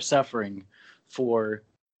 weeks of suffering for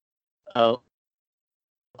a,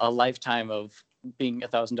 a lifetime of being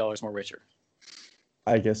 $1,000 more richer.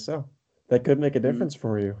 I guess so. That could make a Mm-hmm. difference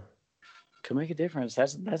for you. Could make a difference.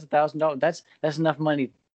 That's $1,000. That's enough money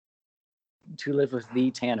to live with the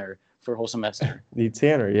Tanner for a whole semester. The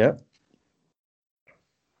Tanner, yep.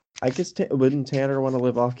 I guess wouldn't Tanner want to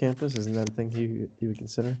live off campus? Isn't that a thing he would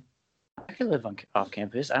consider? I could live off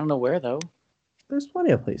campus. I don't know where though. There's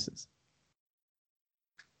plenty of places.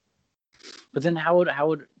 But then how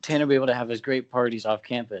would Tanner be able to have his great parties off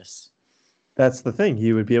campus? That's the thing.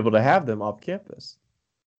 He would be able to have them off campus.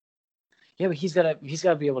 Yeah, but he's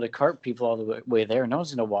gotta be able to cart people all the way there. No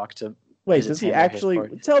one's gonna walk to Wait, visit does he Tanner at his actually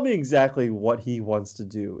party. tell me exactly what he wants to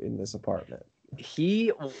do in this apartment?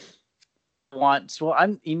 He wants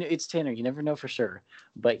it's Tanner. You never know for sure,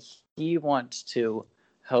 but he wants to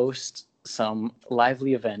host some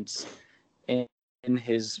lively events in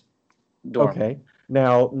his dorm. Okay.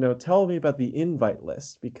 Now, no, tell me about the invite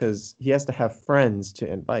list because he has to have friends to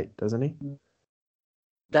invite, doesn't he?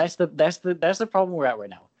 That's the problem we're at right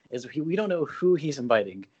now. Is we don't know who he's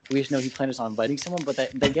inviting. We just know he plans on inviting someone, but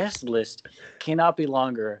the guest list cannot be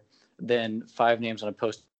longer than 5 names on a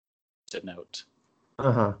post-it note.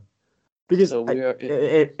 Uh-huh. Because So we are.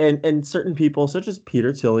 and certain people, such as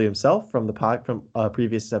Peter Tilley himself from a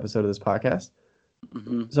previous episode of this podcast,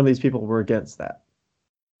 Mm-hmm. some of these people were against that.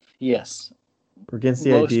 Yes. We're against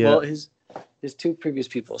the Most idea. well his two previous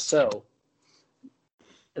people. So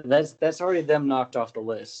that's already them knocked off the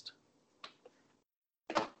list.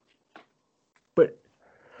 But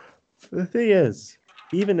the thing is,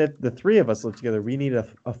 even if the three of us live together, we need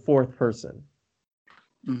a fourth person.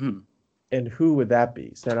 Mm-hmm. And who would that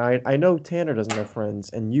be? So I know Tanner doesn't have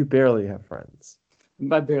friends, and you barely have friends.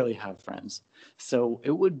 I barely have friends, so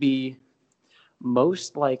it would be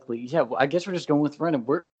most likely. Yeah, well, I guess we're just going with random.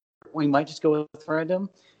 We might just go with random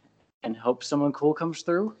and hope someone cool comes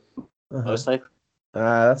through. Uh-huh. Most likely.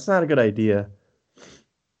 That's not a good idea.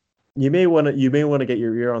 You may want to get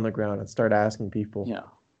your ear on the ground and start asking people. Yeah.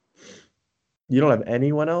 You don't have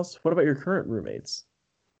anyone else? What about your current roommates?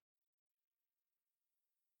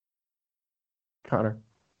 Connor.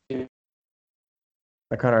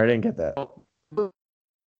 Connor, I didn't get that.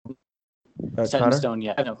 Set in Connor? stone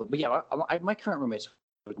yet. I know, but yeah, my current roommates,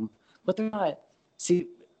 but they're not. See,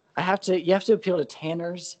 you have to appeal to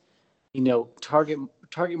Tanner's, target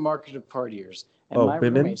market of partiers, and Oh, my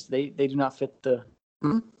women? roommates, they do not fit the.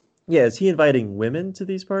 Hmm? Yeah, is he inviting women to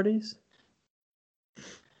these parties?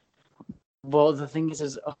 Well, the thing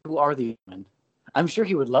is who are the women? I'm sure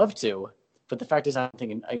he would love to, but the fact is, I'm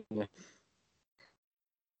thinking,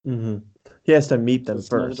 Mm-hmm. He has to meet so them it's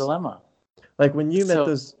another first. dilemma. Like when you met So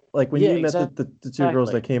those, like when yeah, you met the two girls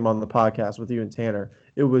that exactly. came on the podcast with you and Tanner,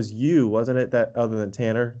 it was you, wasn't it, that other than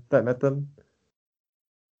Tanner that met them?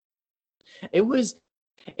 It was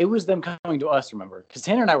them coming to us. Remember, because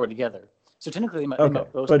Tanner and I were together, so technically they Okay,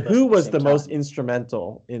 met both but of us who at the was same the most time.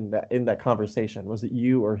 instrumental in that conversation? Was it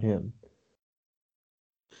you or him?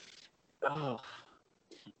 Oh,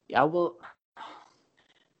 yeah, well,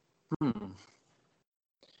 hmm.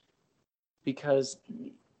 because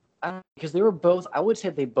they were both. I would say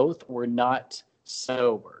they both were not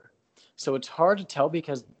sober, so it's hard to tell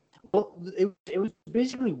because it was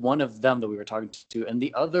basically one of them that we were talking to, and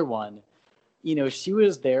the other one, she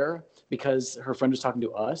was there because her friend was talking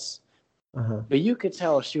to us, Uh-huh. but you could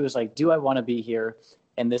tell she was like, "Do I want to be here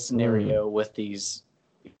in this scenario with these?"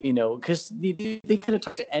 Because they could have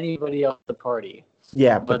talked to anybody else at the party,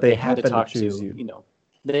 Yeah, but but they they had to happen to talk choose to, you.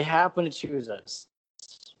 they happen to choose us,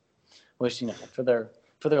 which, for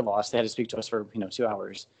their loss, they had to speak to us for, 2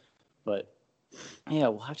 hours. But yeah,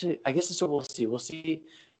 we'll have to, I guess that's what we'll see. We'll see.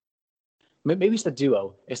 Maybe it's the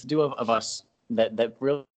duo. It's the duo of us that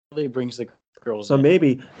really brings the girls So in.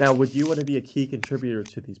 maybe now, would you want to be a key contributor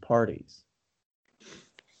to these parties?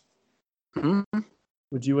 Mm-hmm.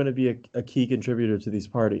 Would you want to be a key contributor to these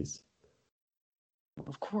parties?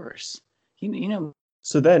 Of course. You know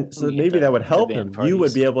So me maybe that would at the help band him. You would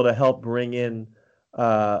parties. be able to help bring in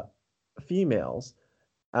females,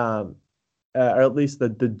 or at least the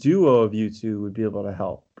duo of you two would be able to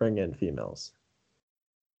help bring in females.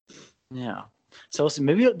 Yeah. So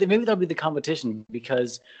maybe that'll be the competition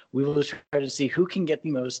because we will try to see who can get the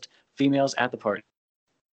most females at the party.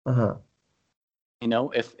 Uh-huh. You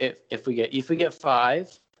know, if we get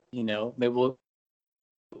 5, you know, maybe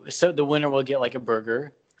so the winner will get like a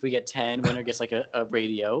burger. If we get 10, winner gets like a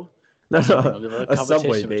radio or something. It'll be like A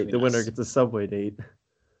subway competition date. The between winner us. gets a subway date.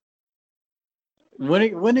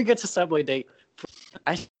 Winner gets a subway date.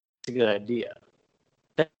 I think it's a good idea.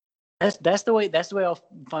 That's the way all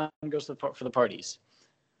fun goes for the parties.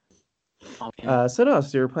 So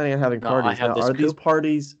you're planning on having No, I parties. have Now, this are these coop.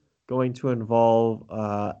 parties going to involve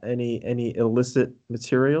any illicit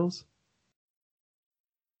materials?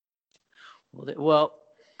 Well,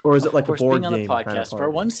 Or is it of like a course, being board on the game kind of podcast for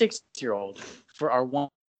party? one 6-year-old, for our one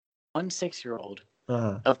 6-year-old,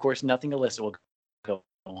 Uh-huh. of course, nothing illicit will go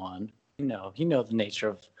on. You know the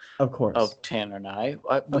nature Of course. of Tanner and I.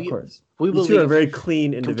 Of course. We You two are believe very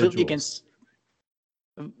clean completely individuals. against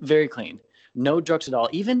very clean, no drugs at all.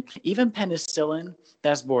 Even penicillin,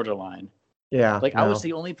 that's borderline. Yeah. Like I No. would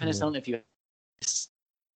say only penicillin if you.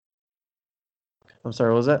 I'm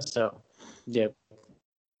sorry, what was that? So, yeah,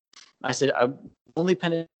 I said only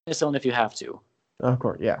penicillin if you have to. Of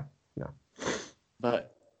course, yeah. No.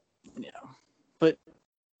 But but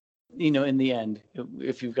in the end,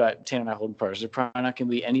 if you've got Tanner and I holding parties, there's probably not going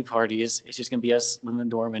to be any parties. It's just going to be us living in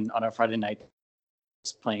the dorm and on our Friday night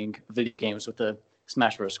playing video games with the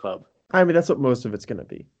Smash Bros. Club. I mean, that's what most of it's going to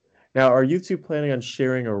be. Now, are you two planning on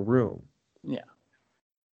sharing a room? Yeah.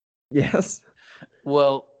 Yes.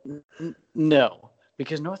 Well, no,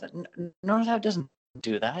 because North Ave doesn't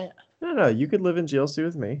do that. No, you could live in GLC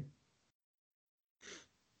with me.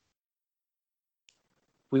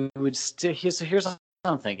 We would still. Here's what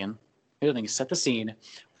I'm thinking. Here's the thing. Set the scene.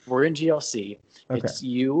 We're in GLC. Okay. It's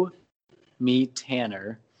you, me,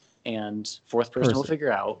 Tanner, and fourth person we'll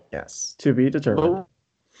figure out. Yes. To be determined.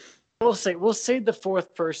 But we'll say the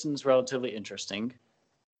fourth person's relatively interesting.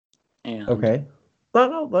 And okay.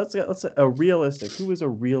 No. Let's a realistic. Who is a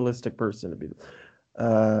realistic person to be?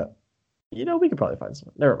 We could probably find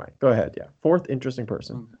someone. Never mind. Go ahead. Yeah. Fourth interesting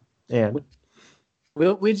person. And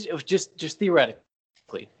we just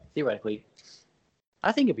theoretically,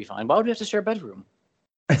 I think it'd be fine. Why would we have to share a bedroom?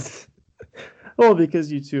 Well,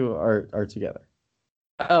 because you two are together.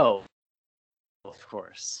 Oh, of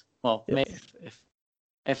course. Well, yes. maybe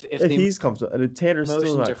if he's comfortable, and Tanner's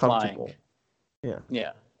still not comfortable. Flying.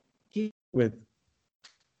 Yeah.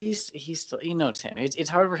 He's still Tanner. It's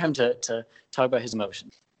hard for him to talk about his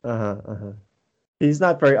emotions. He's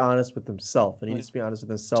not very honest with himself, and he needs to be honest with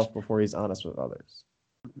himself before he's honest with others.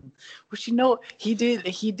 Which he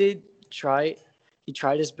did try. He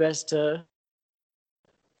tried his best to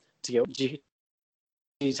go. Did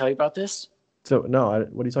he tell you about this? So no,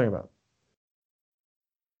 what are you talking about?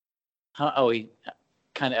 Oh, he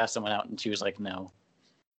kind of asked someone out, and she was like, "No."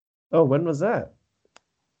 Oh, when was that?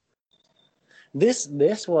 This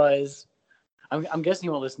was. I'm guessing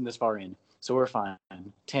you won't listen this far in, so we're fine.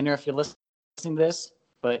 Tanner, if you're listening to this,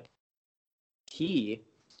 but he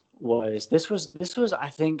was. This was I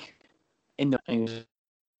think in the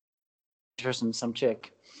person some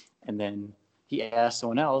chick, and then he asked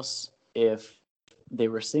someone else if they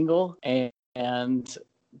were single, and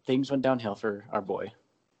things went downhill for our boy.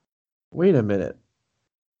 Wait a minute.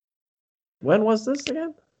 When was this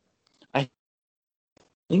again? I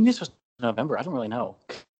think this was November. I don't really know.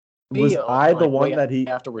 Was I the one that he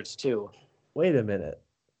afterwards too? Wait a minute.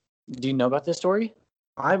 Do you know about this story?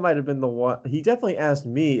 I might have been the one. He definitely asked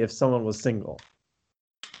me if someone was single.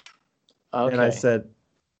 Okay. And I said,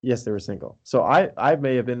 yes, they were single. So I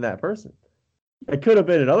may have been that person. It could have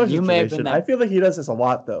been another situation. May have been that I feel like he does this a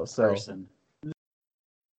lot, though. So person.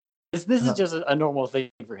 This is just a normal thing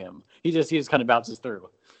for him. He just kind of bounces through.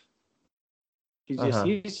 He's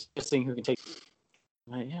just seeing who can take.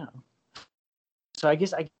 Yeah. So I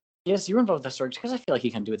guess you're involved with the search because I feel like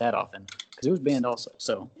he can do it that often because it was banned also.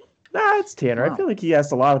 So. Nah, it's Tanner. Wow. I feel like he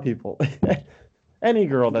asked a lot of people. Any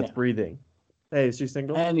girl that's breathing. Hey, is she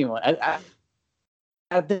single? Anyone.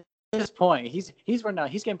 At this point, he's running out.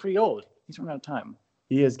 He's getting pretty old. He's running out of time.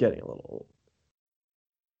 He is getting a little old.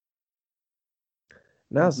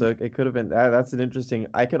 No, so it could have been. That's an interesting.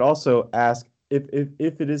 I could also ask if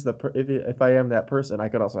it is if I am that person. I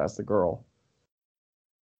could also ask the girl.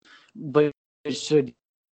 But should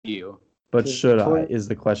you? But should I is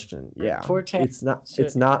the question. Yeah, it's not.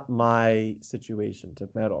 It's not my situation to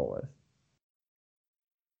meddle with.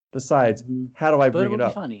 Besides, how do I bring it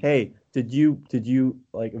up? Funny. Hey, did you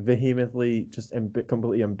like vehemently just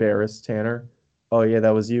completely embarrass Tanner? Oh yeah,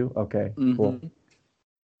 that was you. Okay, cool.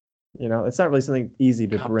 You know, it's not really something easy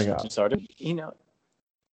to bring Conversation up. started. Huh?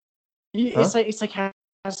 It's like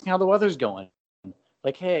asking how the weather's going.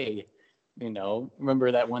 Like, hey,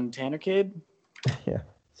 remember that one Tanner kid? Yeah.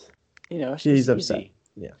 It's She's upset. easy.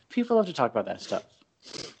 Yeah. People love to talk about that stuff.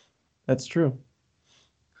 That's true.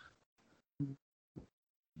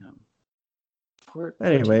 Um, poor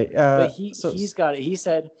Anyway, Tanner. But so he's got it. He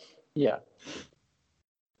said, yeah.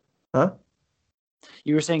 huh?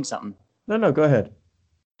 You were saying something. No, go ahead.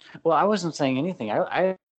 Well, I wasn't saying anything.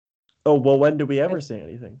 Oh, well, when do we ever say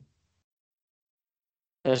anything?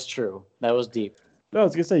 That's true. That was deep. No, I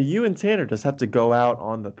was gonna say you and Tanner just have to go out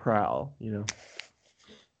on the prowl, you know.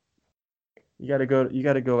 You gotta go You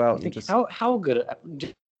out and think just how good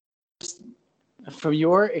just from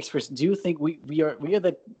your experience? Do you think we are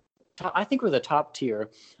the top, I think we're the top tier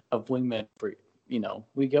of wingmen. For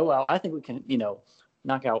we go out. I think we can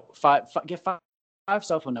knock out get five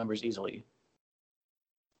cell phone numbers easily.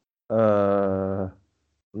 uh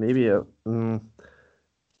maybe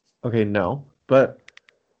okay, no. But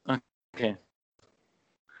Okay,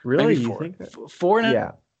 really, maybe you four, think that? four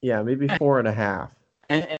Yeah. Yeah, maybe 4.5.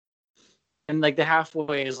 and like the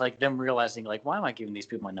halfway is like them realizing like, why am I giving these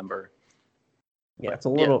people my number? Yeah, But it's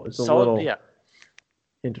a solid. little Yeah,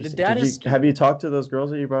 the interesting. data is Have skewed. you talked to those girls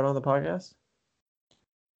that you brought on the podcast?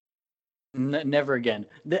 Never again.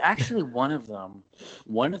 Actually, one of them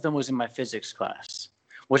was in my physics class,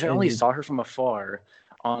 which I And only did saw her from afar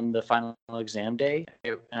on the final exam day,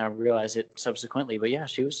 and I realized it subsequently. But yeah,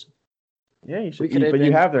 she was. yeah, We could have but you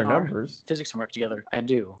been have their on our numbers. physics homework together. I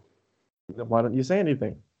do. Why don't you say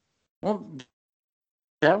anything? Well,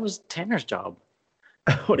 that was Tanner's job.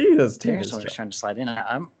 What do you does Tanner's Tanner's the one who's job? trying to slide in.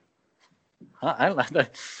 I don't know.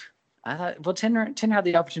 I thought. Well, Tanner had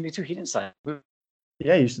the opportunity too. He didn't slide.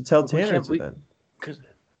 Yeah, you should tell We Tanner can't. to We then. because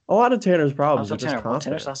A lot of Tanner's I'll problems are tell just Tanner. Well,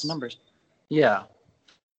 Tanner's lost the confidence. numbers. Yeah,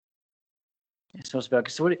 it's supposed to be.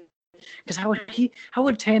 So what? Because how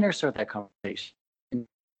would Tanner start that conversation?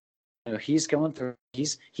 He's going through.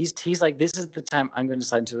 He's like, this is the time I'm going to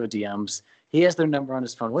slide into the DMs. He has their number on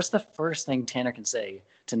his phone. What's the first thing Tanner can say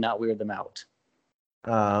to not weird them out?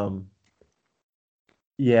 Um,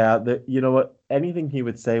 yeah, you know what? Anything he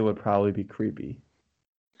would say would probably be creepy.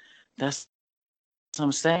 That's what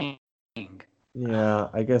I'm saying. Yeah,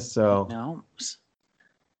 I guess You so. know,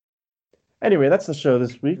 Anyway, that's the show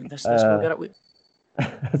this week. that's what we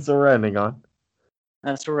got. That's what we're ending on.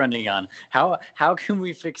 That's what we're running on. How can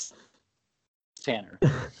we fix Tanner?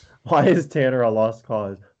 Why is Tanner a lost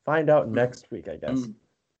cause? Find out next week, I guess.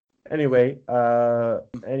 Anyway,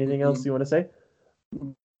 anything else you want to say?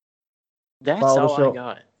 That's Follow the all I show.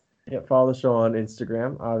 got. Yeah, follow the show on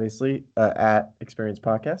Instagram, obviously, at Experience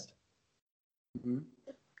Podcast. Mm-hmm.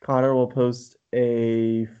 Connor will post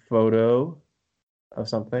a photo of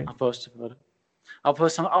something. I'll post a photo. I'll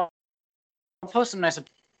post some. I'll post some nice.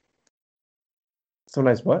 So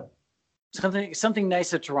nice what? Something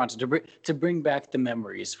nice of Toronto to bring back the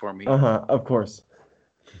memories for me. Uh-huh, of course.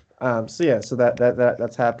 So yeah, so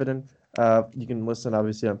that's happening. You can listen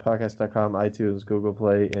obviously on podcast.com, iTunes, Google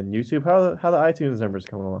Play, and YouTube. How the iTunes numbers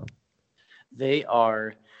coming along? They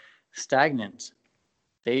are stagnant.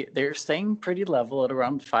 They're staying pretty level at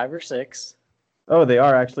around 5 or 6. Oh, they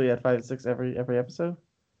are actually at 5 6 every episode.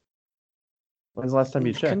 When's the last time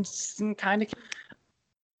you checked? Kind of.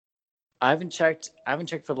 I haven't checked.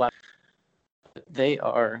 For the last. They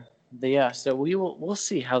are. Yeah. So we'll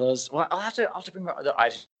see how those. Well, I'll have to bring the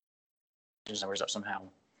iTunes numbers up somehow.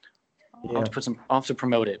 Yeah. I'll have to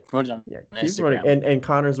promote it. Promote it on Keep running. Instagram. And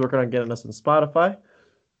Connor's working on getting us on Spotify.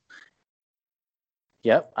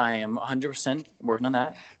 Yep, I am 100% working on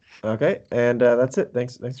that. Okay, and that's it.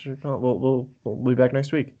 Thanks for calling. We'll be back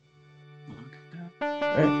next week. Okay.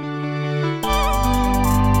 All right.